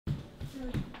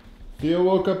Theo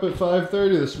woke up at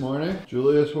 5:30 this morning.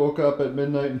 Julius woke up at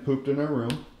midnight and pooped in our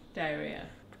room. Diarrhea.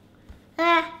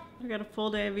 We got a full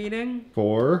day of eating.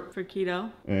 For keto.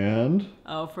 And?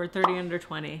 Oh, for 30 under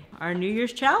 20. Our New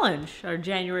Year's challenge. Our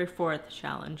January 4th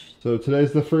challenge. So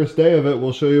today's the first day of it.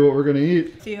 We'll show you what we're gonna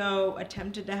eat. Theo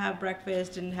attempted to have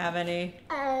breakfast, didn't have any.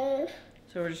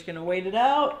 So we're just gonna wait it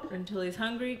out until he's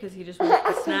hungry because he just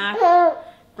wants to snack.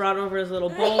 Brought over his little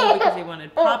bowl because he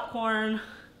wanted popcorn.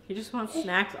 He just wants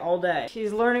snacks all day.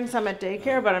 He's learning some at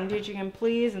daycare, but I'm teaching him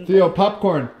please and Theo,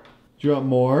 popcorn. Do you want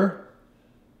more?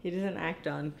 He doesn't act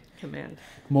on command.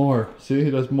 More. See,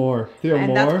 he does more. Theo, and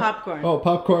more? That's popcorn. Oh,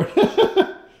 popcorn.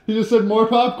 He just said more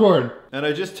popcorn. And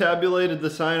I just tabulated the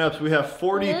signups. We have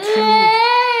 42.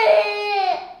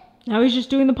 Now he's just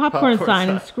doing the popcorn sign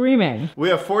and screaming. We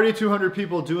have 4,200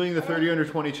 people doing the 30 under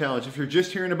 20 challenge. If you're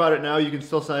just hearing about it now, you can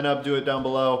still sign up, do it down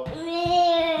below.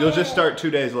 You'll just start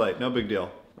 2 days late, no big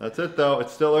deal. That's it though,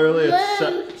 it's still early,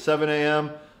 it's 7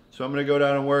 a.m. So I'm gonna go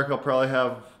down and work. I'll probably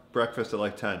have breakfast at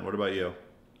like 10. What about you?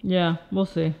 Yeah, we'll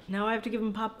see. Now I have to give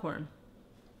him popcorn.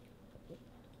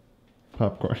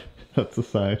 Popcorn, that's the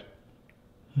side.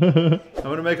 I'm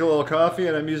gonna make a little coffee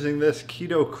and I'm using this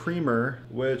Keto creamer,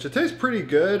 which it tastes pretty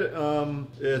good.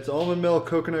 It's almond milk,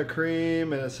 coconut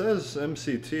cream, and it says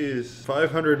MCTs,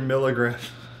 500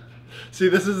 milligrams. See,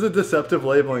 this is the deceptive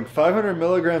labeling. 500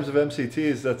 milligrams of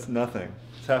MCTs, that's nothing.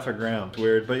 It's half a gram. It's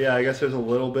weird, but yeah, I guess there's a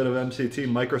little bit of MCT,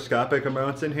 microscopic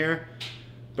amounts in here.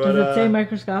 But, does it say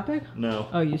microscopic? No.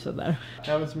 Oh, you said that.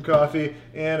 Having some coffee,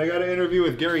 and I got an interview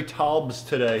with Gary Taubes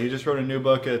today. He just wrote a new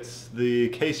book. It's The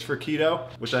Case for Keto,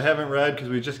 which I haven't read because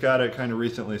we just got it kind of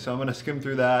recently, so I'm going to skim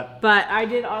through that. But I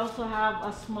did also have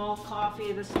a small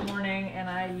coffee this morning, and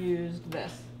I used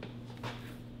this.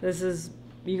 This is,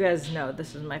 you guys know,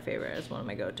 this is my favorite. It's one of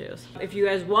my go-tos. If you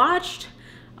guys watched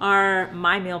our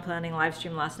My Meal Planning live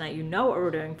stream last night, you know what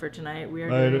we're doing for tonight. We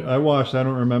are doing, I watched, I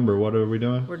don't remember. What are we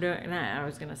doing? We're doing, nah, I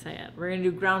was gonna say it. We're gonna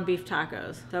do ground beef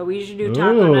tacos. So we usually do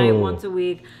taco night once a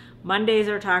week. Mondays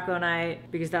are taco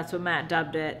night because that's what Matt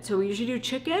dubbed it. So we usually do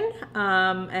chicken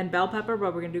and bell pepper,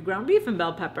 but we're gonna do ground beef and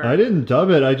bell pepper. I didn't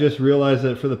dub it. I just realized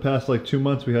that for the past like 2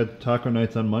 months we had taco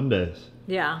nights on Mondays.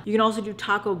 Yeah. You can also do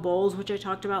taco bowls, which I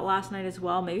talked about last night as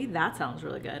well. Maybe that sounds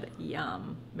really good.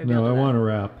 Yum. Maybe No, I want to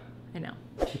wrap. I know.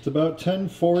 It's about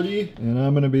 10:40 and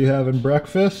I'm gonna be having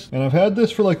breakfast. And I've had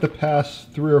this for like the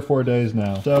past 3 or 4 days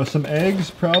now. So some eggs,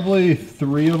 probably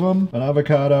 3 of them, an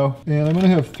avocado. And I'm gonna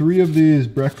have 3 of these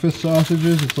breakfast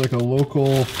sausages. It's like a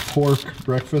local pork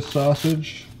breakfast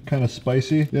sausage. Kind of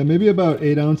spicy. Yeah, maybe about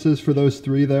 8 ounces for those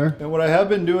 3 there. And what I have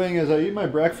been doing is I eat my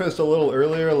breakfast a little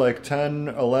earlier, like 10,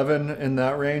 11 in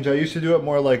that range. I used to do it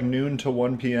more like noon to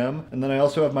 1 p.m. And then I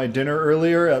also have my dinner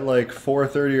earlier at like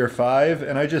 4:30 or 5,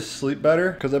 and I just sleep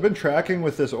better because I've been tracking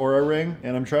with this Oura Ring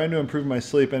and I'm trying to improve my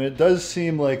sleep, and it does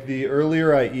seem like the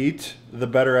earlier I eat, the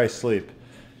better I sleep.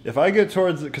 If I get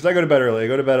towards, because I go to bed early, I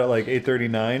go to bed at like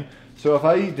 8:39. So if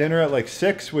I eat dinner at like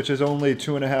 6, which is only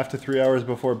 2.5 to 3 hours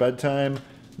before bedtime,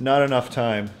 not enough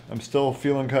time. I'm still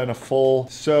feeling kind of full.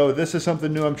 So this is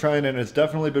something new I'm trying, and it's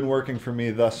definitely been working for me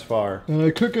thus far. And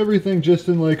I cook everything just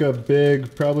in like a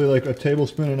big, probably like a 1.5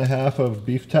 tablespoons of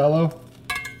beef tallow.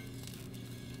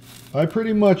 I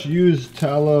pretty much use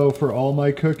tallow for all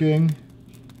my cooking.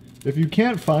 If you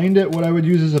can't find it, what I would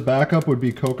use as a backup would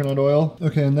be coconut oil.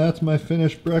 Okay, and that's my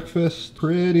finished breakfast.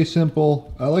 Pretty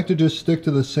simple. I like to just stick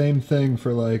to the same thing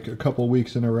for like a couple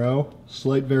weeks in a row.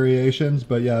 Slight variations,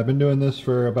 but yeah, I've been doing this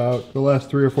for about the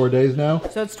last 3 or 4 days now.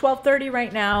 So it's 12:30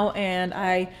 right now, and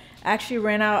I actually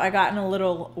ran out. I got in a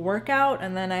little workout,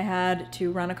 and then I had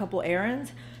to run a couple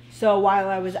errands. So while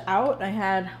I was out, I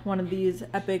had one of these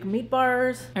epic meat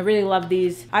bars. I really love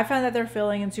these. I find that they're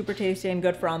filling and super tasty and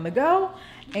good for on the go.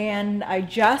 And I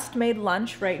just made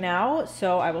lunch right now,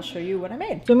 so I will show you what I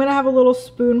made. So I'm gonna have a little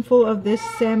spoonful of this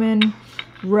salmon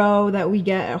roe that we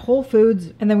get at Whole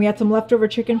Foods. And then we had some leftover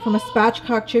chicken from a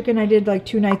spatchcock chicken I did like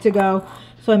 2 nights ago.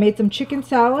 So I made some chicken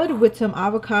salad with some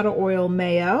avocado oil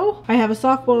mayo. I have a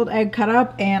soft-boiled egg cut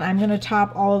up, and I'm gonna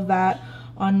top all of that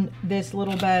on this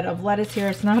little bed of lettuce here.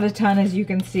 It's not a ton, as you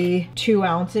can see, 2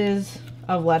 ounces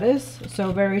of lettuce,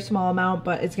 so very small amount,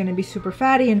 but it's gonna be super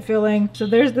fatty and filling. So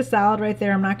there's the salad right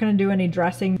there. I'm not gonna do any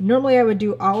dressing. Normally I would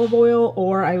do olive oil,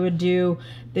 or I would do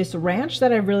this ranch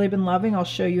that I've really been loving. I'll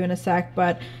show you in a sec,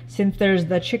 but since there's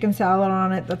the chicken salad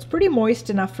on it, that's pretty moist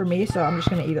enough for me, so I'm just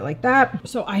gonna eat it like that.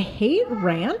 So I hate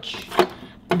ranch,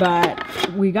 but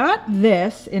we got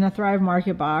this in a Thrive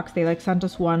Market box. They like sent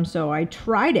us one, so I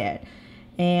tried it.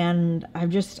 and I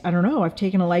don't know, I've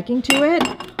taken a liking to it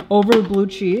over blue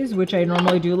cheese, which I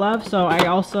normally do love. So I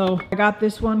got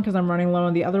this one because I'm running low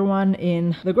on the other one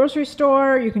in the grocery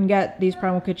store. You can get these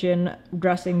Primal Kitchen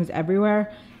dressings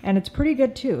everywhere, and it's pretty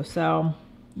good too. So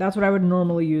that's what I would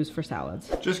normally use for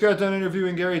salads. Just got done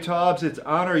interviewing Gary Taubes. It's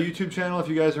on our YouTube channel if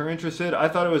you guys are interested. I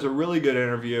thought it was a really good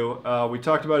interview. We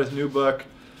talked about his new book,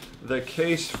 The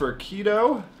Case for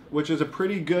Keto, which is a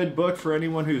pretty good book for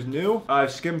anyone who's new. I've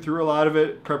skimmed through a lot of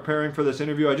it preparing for this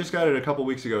interview. I just got it a couple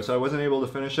weeks ago, so I wasn't able to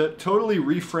finish it. Totally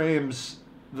reframes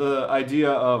the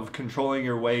idea of controlling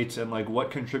your weight and like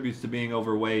what contributes to being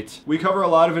overweight. We cover a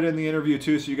lot of it in the interview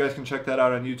too, so you guys can check that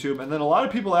out on YouTube. And then a lot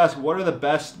of people ask, what are the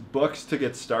best books to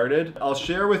get started? I'll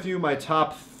share with you my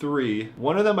top 3.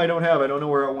 One of them I don't have, I don't know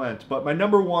where it went, but my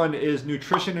number 1 is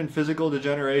Nutrition and Physical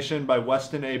Degeneration by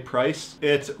Weston A. Price.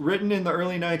 It's written in the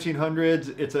early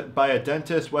 1900s. It's by a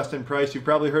dentist, Weston Price. You've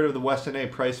probably heard of the Weston A.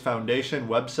 Price Foundation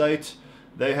website.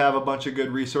 They have a bunch of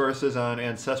good resources on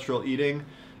ancestral eating.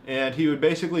 And he would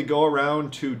basically go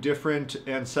around to different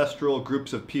ancestral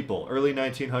groups of people, early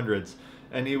 1900s,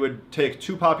 and he would take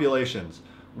 2 populations.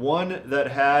 One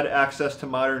that had access to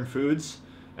modern foods,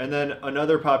 and then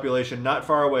another population not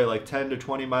far away, like 10 to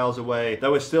 20 miles away, that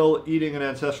was still eating an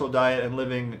ancestral diet and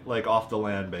living like off the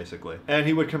land basically. And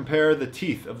he would compare the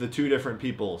teeth of the 2 different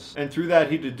peoples. And through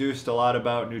that he deduced a lot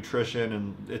about nutrition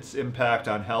and its impact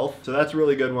on health. So that's a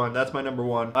really good one. That's my number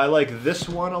 1. I like this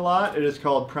one a lot. It is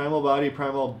called Primal Body,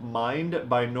 Primal Mind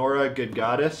by Nora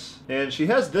Gedgaudas. And she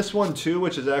has this one too,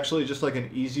 which is actually just like an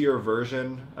easier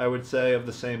version, I would say, of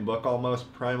the same book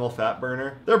almost, Primal Fat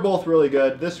Burner. They're both really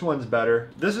good. This one's better.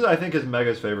 This is, I think, is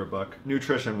Mega's favorite book,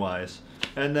 nutrition-wise.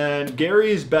 And then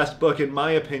Gary's best book, in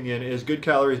my opinion, is Good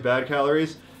Calories, Bad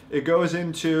Calories. It goes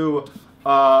into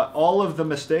all of the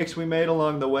mistakes we made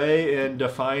along the way in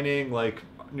defining like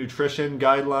nutrition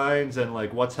guidelines and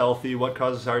like what's healthy, what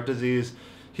causes heart disease.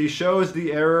 He shows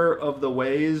the error of the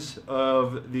ways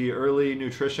of the early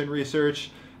nutrition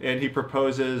research, and he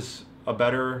proposes a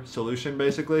better solution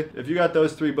basically. If you got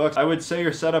those 3 books, I would say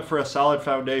you're set up for a solid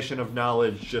foundation of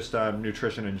knowledge just on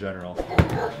nutrition in general.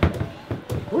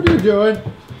 What are you doing?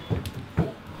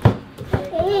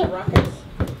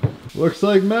 Looks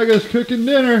like Mega's cooking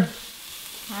dinner.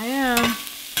 I am.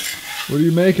 What are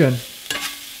you making?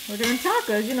 We're doing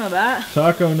tacos, you know that.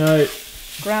 Taco night.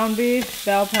 Ground beef,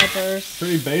 bell peppers.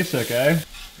 Pretty basic, eh?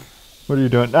 What are you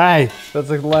doing? Hey,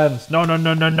 that's a lens. No, no,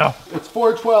 no, no, no. It's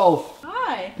 4:12.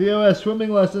 Theo has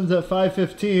swimming lessons at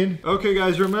 5:15. Okay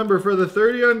guys, remember for the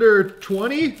 30 under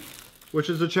 20, which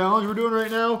is the challenge we're doing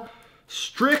right now,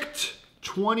 strict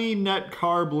 20 net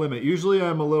carb limit. Usually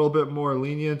I'm a little bit more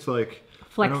lenient, like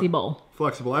flexible.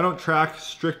 I don't track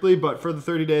strictly, but for the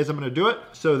 30 days I'm gonna do it.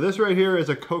 So this right here is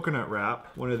a coconut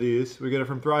wrap, one of these. We get it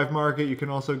from Thrive Market. You can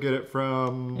also get it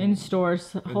from... in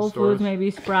stores, Whole Foods,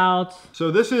 maybe Sprouts.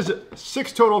 So this is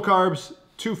 6 total carbs,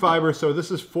 2 fiber, so this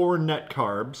is 4 net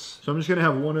carbs. So I'm just gonna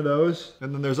have one of those.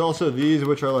 And then there's also these,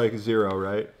 which are like 0,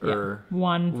 right? Yeah, or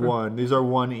one. These are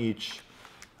 1 each.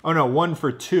 Oh no, 1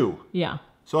 for 2. Yeah.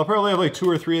 So I'll probably have like 2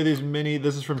 or 3 of these mini,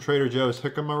 this is from Trader Joe's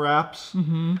Jicama wraps.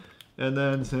 Mm-hmm. And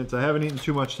then since I haven't eaten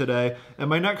too much today, and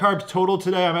my net carbs total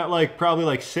today, I'm at like probably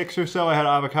like 6 or so. I had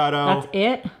avocado. That's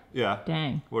it? Yeah.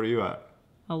 Dang. What are you at?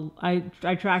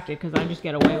 I tracked it because I just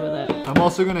get away with it. I'm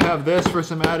also gonna have this for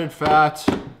some added fat,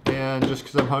 and just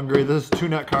because I'm hungry. This is 2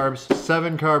 net carbs,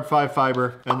 7 carb, 5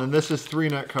 fiber, and then this is 3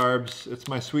 net carbs. It's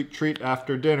my sweet treat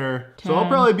after dinner. 10. So I'll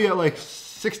probably be at like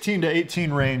 16 to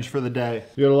 18 range for the day.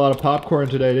 You had a lot of popcorn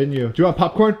today, didn't you? Do you want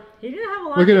popcorn? He didn't have a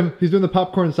lot. Look at him, he's doing the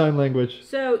popcorn sign language.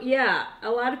 So yeah, a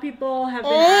lot of people have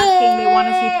been asking, they want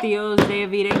to see Theo's day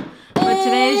of eating, but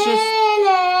today's just...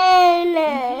 You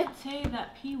can't say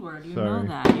that P word, you know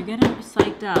that. You're getting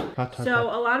psyched up. So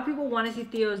a lot of people want to see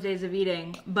Theo's days of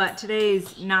eating, but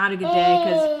today's not a good day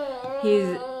because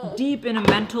he's deep in a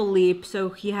mental leap, so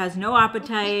he has no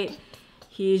appetite.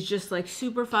 He's just like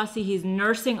super fussy. He's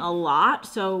nursing a lot,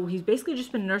 so he's basically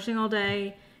just been nursing all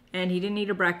day. And he didn't eat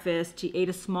a breakfast. He ate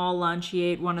a small lunch. He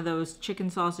ate one of those chicken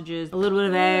sausages, a little bit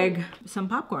of egg, some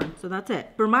popcorn. So that's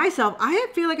it. For myself, I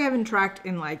feel like I haven't tracked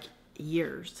in like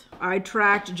years. I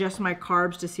tracked just my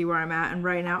carbs to see where I'm at. And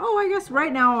right now, I guess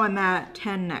right now I'm at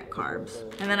 10 net carbs.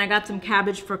 And then I got some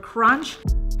cabbage for crunch.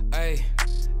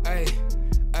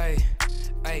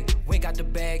 Hey, we got the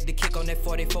bag to kick on that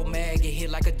 44 mag. It hit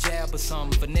like a jab or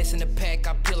something. Finesse in the pack,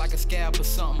 I feel like a scab or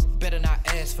something. Better not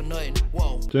ask for nothing.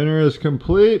 Whoa. Dinner is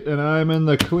complete, and I'm in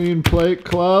the clean plate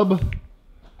club.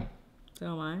 So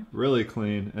am I. Really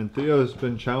clean. And Theo's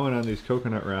been chowing on these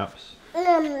coconut wraps. Do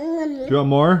you want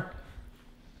more?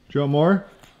 Do you want more?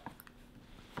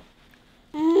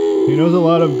 He He knows a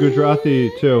lot of Gujarati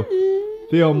too.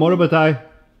 Theo, motobatai.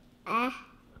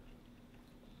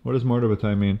 What does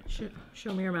motobatai mean?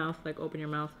 Show me your mouth, like open your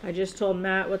mouth. I just told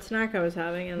Matt what snack I was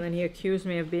having, and then he accused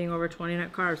me of being over 20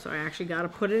 net carbs, so I actually got to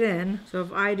put it in. So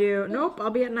if I do, nope, I'll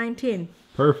be at 19.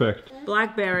 Perfect.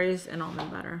 Blackberries and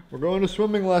almond butter. We're going to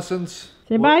swimming lessons.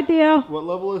 Say bye, Theo. What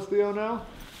level is Theo now?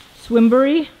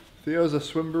 Swimbury. Theo's a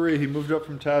swimbury. He moved up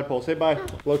from tadpole. Say bye.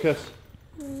 Blow kiss.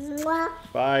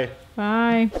 Bye.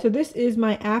 Bye. So this is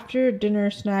my after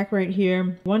dinner snack right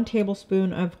here. 1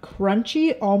 tablespoon of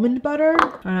crunchy almond butter.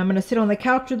 And I'm gonna sit on the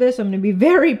couch with this. I'm gonna be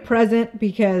very present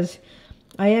because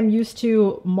I am used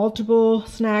to multiple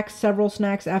snacks, several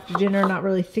snacks after dinner, not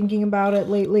really thinking about it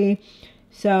lately.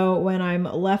 So when I'm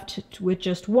left with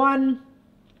just one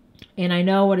and I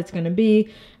know what it's gonna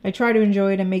be, I try to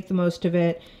enjoy it and make the most of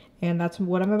it. And that's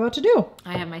what I'm about to do.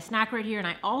 I have my snack right here, and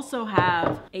I also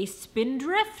have a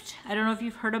Spindrift. I don't know if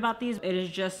you've heard about these. It is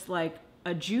just like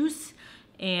a juice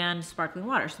and sparkling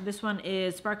water. So this one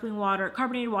is sparkling water,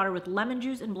 carbonated water with lemon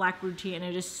juice and blackberry tea, and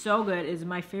it is so good. It is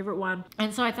my favorite one.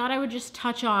 And so I thought I would just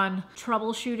touch on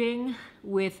troubleshooting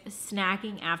with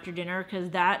snacking after dinner, because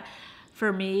that,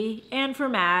 for me and for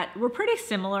Matt, we're pretty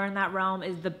similar in that realm,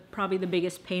 is probably the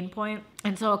biggest pain point.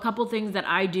 And so a couple things that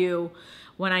I do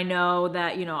when I know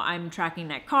that, you know, I'm tracking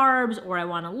net carbs, or I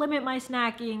want to limit my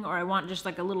snacking, or I want just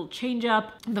like a little change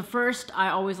up. The first I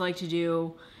always like to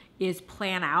do is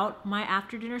plan out my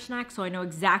after dinner snack, so I know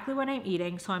exactly what I'm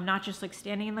eating, so I'm not just like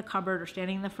standing in the cupboard or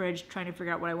standing in the fridge trying to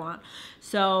figure out what I want.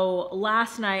 So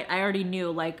last night I already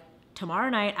knew, like, tomorrow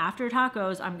night after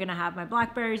tacos, I'm gonna have my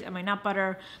blackberries and my nut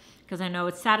butter, because I know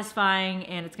it's satisfying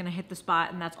and it's gonna hit the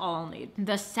spot, and that's all I'll need.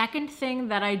 The second thing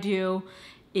that I do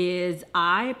is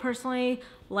I personally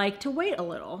like to wait a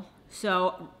little.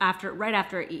 So right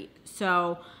after I eat.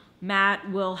 So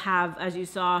Matt will have, as you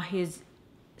saw, his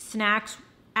snacks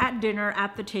at dinner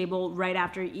at the table right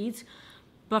after he eats.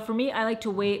 But for me, I like to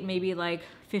wait maybe like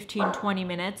 15, 20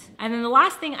 minutes. And then the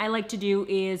last thing I like to do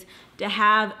is to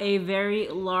have a very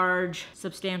large,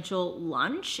 substantial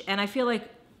lunch. And I feel like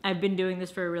I've been doing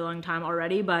this for a really long time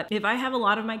already, but if I have a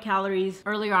lot of my calories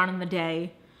earlier on in the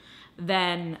day,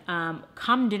 then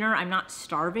come dinner, I'm not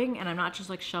starving and I'm not just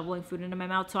like shoveling food into my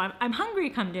mouth. So I'm hungry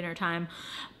come dinner time,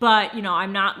 but you know,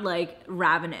 I'm not like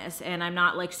ravenous and I'm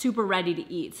not like super ready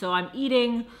to eat. So I'm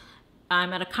eating,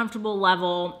 I'm at a comfortable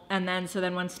level. And then, so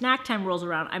then when snack time rolls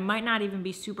around, I might not even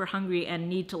be super hungry and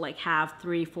need to like have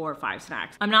 3, 4, 5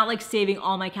 snacks. I'm not like saving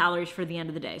all my calories for the end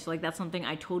of the day. So like that's something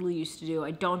I totally used to do.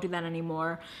 I don't do that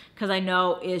anymore because I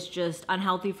know it's just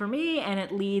unhealthy for me and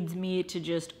it leads me to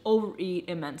just overeat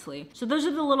immensely. So those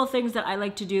are the little things that I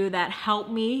like to do that help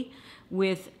me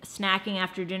with snacking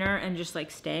after dinner and just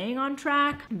like staying on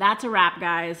track. That's a wrap,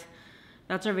 guys.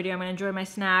 That's our video. I'm gonna enjoy my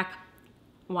snack,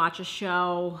 watch a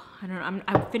show. I don't know,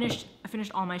 I finished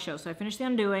all my shows. So I finished The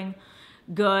Undoing,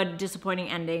 good, disappointing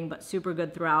ending, but super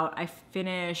good throughout. I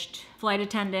finished Flight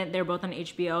Attendant, they're both on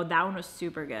HBO. That one was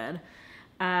super good.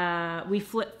 We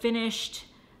finished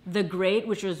The Great,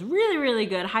 which was really, really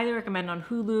good. Highly recommend on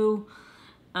Hulu.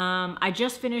 I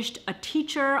just finished A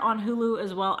Teacher on Hulu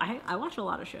as well. I watch a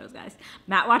lot of shows, guys.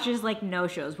 Matt watches like no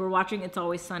shows. We're watching It's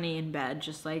Always Sunny in bed,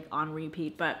 just like on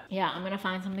repeat. But yeah, I'm gonna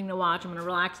find something to watch. I'm gonna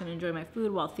relax and enjoy my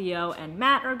food while Theo and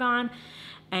Matt are gone.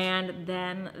 And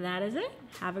then that is it.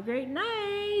 Have a great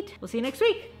night. We'll see you next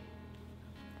week.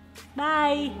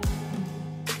 Bye.